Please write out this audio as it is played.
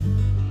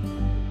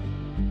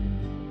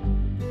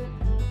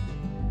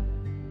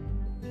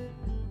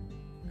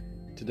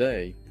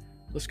Today,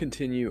 let's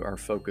continue our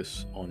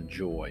focus on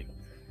joy,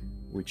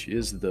 which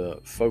is the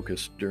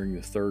focus during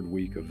the third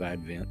week of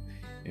Advent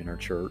in our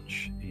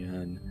church.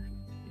 And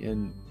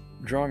in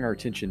drawing our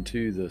attention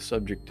to the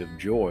subject of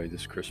joy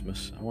this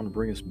Christmas, I want to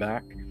bring us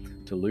back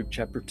to Luke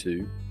chapter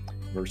 2,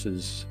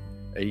 verses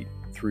 8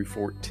 through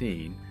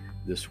 14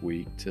 this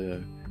week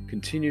to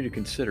continue to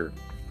consider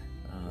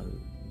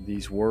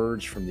these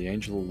words from the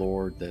angel of the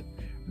Lord that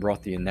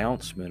brought the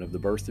announcement of the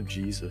birth of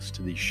Jesus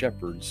to these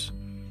shepherds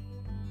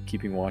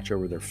keeping watch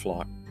over their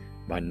flock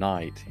by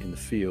night in the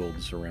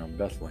fields around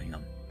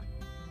Bethlehem.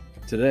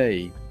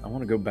 Today, I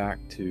want to go back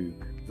to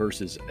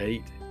verses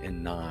 8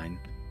 and 9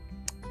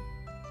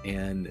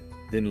 and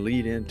then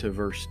lead into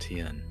verse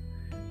 10,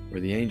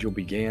 where the angel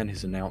began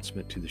his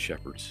announcement to the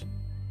shepherds.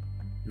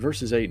 In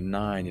verses 8 and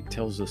 9, it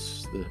tells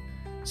us the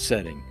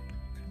setting,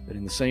 that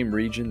in the same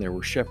region there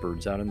were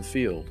shepherds out in the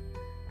field,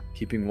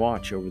 keeping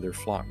watch over their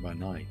flock by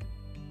night.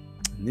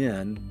 And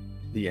then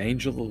the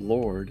angel of the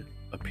Lord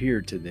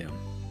appeared to them,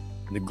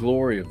 and the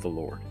glory of the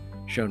Lord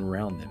shone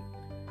around them,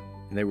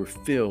 and they were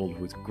filled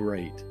with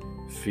great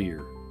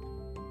fear.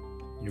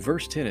 In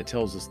verse 10 it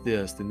tells us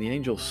this, Then the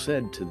angel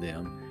said to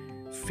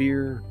them,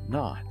 Fear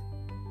not,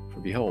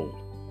 for behold,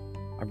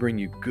 I bring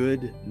you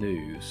good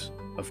news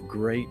of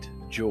great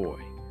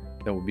joy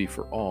that will be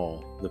for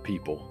all the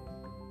people.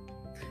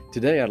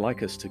 Today I'd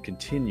like us to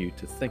continue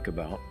to think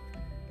about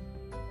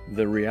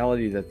the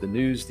reality that the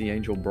news the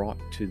angel brought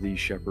to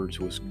these shepherds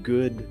was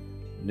good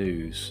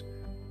news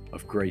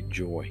of great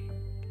joy.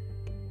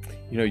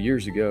 You know,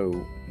 years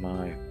ago,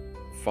 my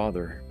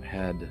father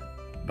had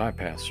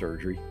bypass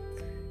surgery,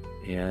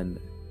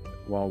 and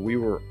while we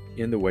were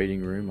in the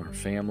waiting room, our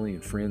family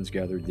and friends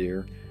gathered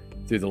there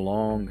through the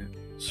long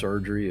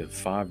surgery of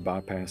 5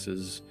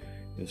 bypasses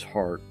in his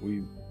heart.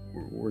 We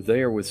were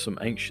there with some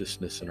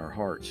anxiousness in our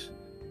hearts,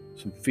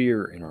 some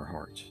fear in our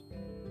hearts.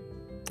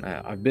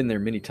 I've been there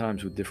many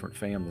times with different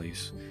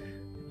families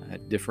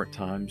at different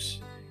times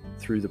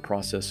through the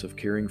process of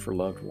caring for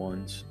loved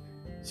ones,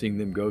 seeing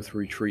them go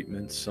through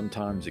treatments,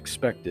 sometimes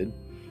expected,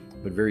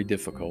 but very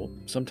difficult,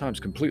 sometimes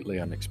completely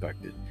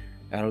unexpected,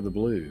 out of the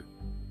blue.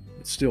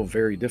 It's still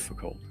very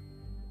difficult.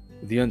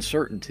 The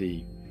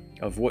uncertainty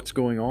of what's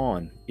going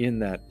on in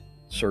that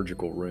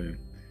surgical room,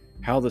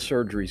 how the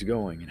surgery's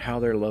going, and how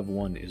their loved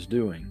one is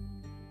doing.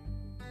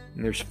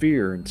 And there's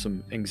fear and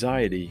some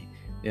anxiety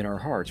in our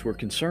hearts. We're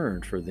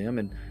concerned for them,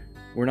 and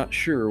we're not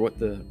sure what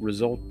the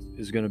result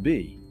is going to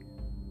be.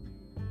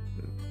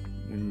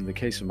 In the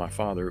case of my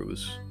father, it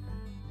was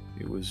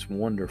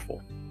wonderful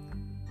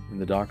when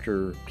the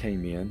doctor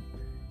came in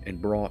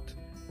and brought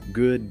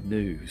good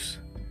news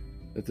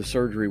that the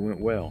surgery went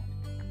well,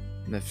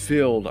 and that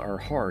filled our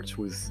hearts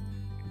with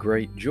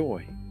great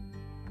joy,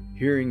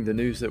 hearing the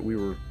news that we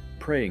were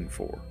praying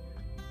for,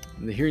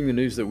 and hearing the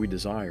news that we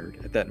desired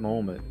at that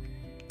moment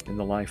in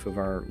the life of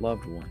our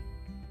loved one.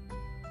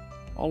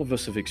 All of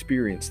us have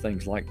experienced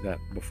things like that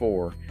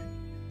before,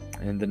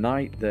 and the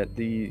night that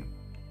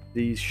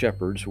these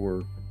shepherds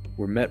were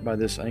met by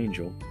this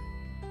angel,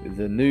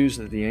 the news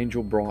that the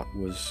angel brought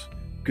was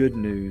good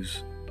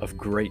news of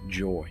great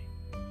joy.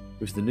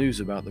 It was the news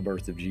about the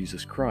birth of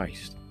Jesus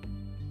Christ.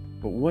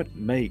 But what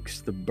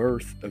makes the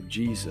birth of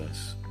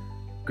Jesus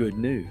good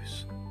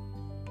news?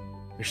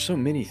 There's so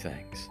many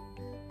things.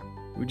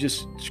 We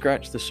just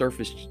scratched the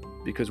surface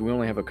because we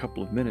only have a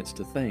couple of minutes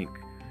to think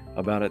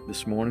about it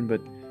this morning,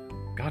 but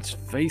God's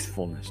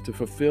faithfulness to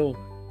fulfill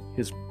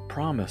His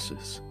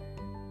promises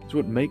is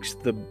what makes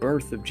the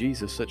birth of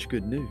Jesus such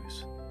good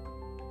news.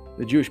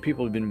 The Jewish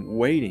people had been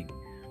waiting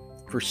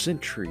for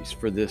centuries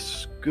for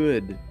this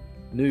good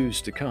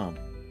news to come.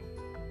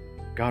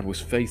 God was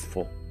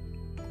faithful,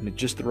 and at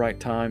just the right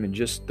time and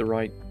just the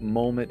right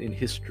moment in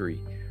history,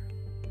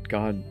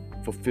 God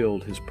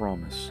fulfilled His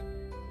promise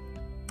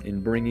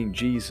in bringing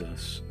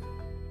Jesus,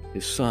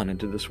 His Son,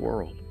 into this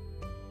world.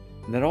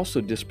 And that also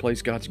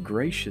displays God's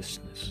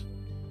graciousness.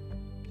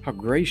 How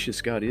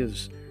gracious God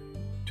is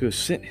to have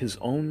sent His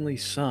only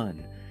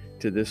Son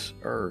to this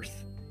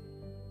earth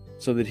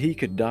so that He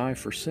could die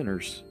for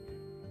sinners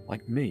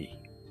like me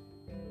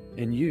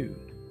and you.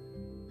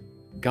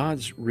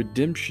 God's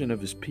redemption of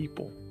His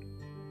people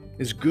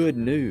is good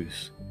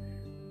news.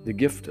 The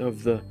gift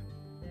of the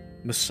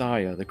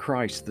Messiah, the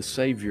Christ, the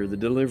Savior, the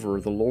Deliverer,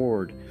 the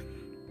Lord,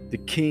 the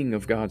King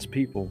of God's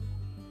people,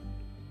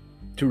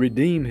 to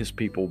redeem His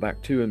people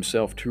back to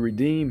Himself, to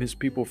redeem His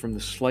people from the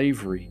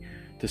slavery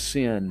to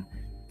sin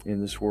in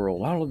this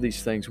world. All of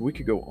these things, we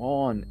could go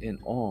on and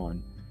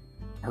on,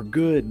 are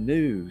good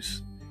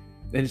news.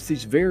 And it's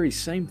these very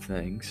same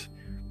things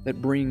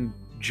that bring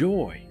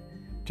joy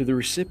to the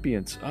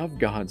recipients of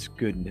God's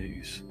good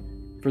news.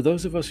 For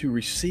those of us who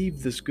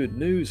receive this good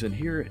news and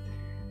hear it,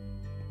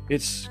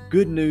 it's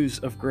good news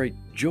of great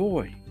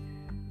joy,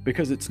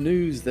 because it's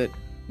news that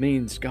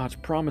means God's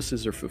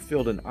promises are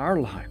fulfilled in our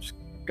lives.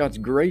 God's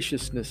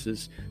graciousness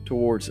is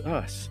towards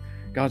us.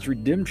 God's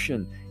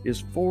redemption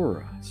is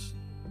for us.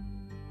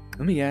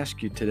 Let me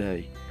ask you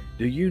today,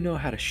 do you know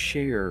how to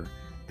share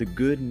the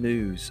good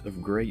news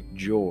of great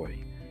joy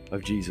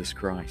of Jesus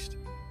Christ?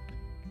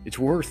 It's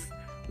worth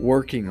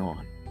working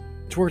on.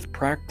 It's worth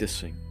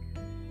practicing.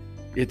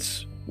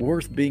 It's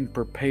worth being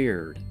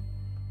prepared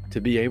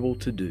to be able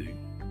to do.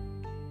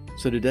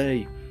 So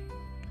today,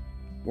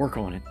 work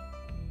on it,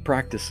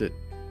 practice it,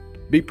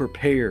 be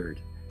prepared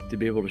to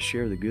be able to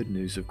share the good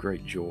news of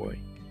great joy.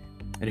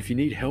 And if you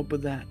need help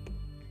with that,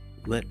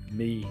 let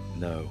me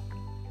know.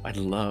 I'd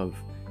love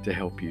to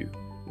help you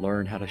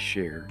learn how to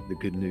share the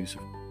good news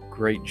of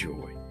great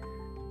joy,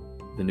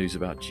 the news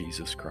about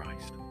Jesus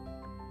Christ.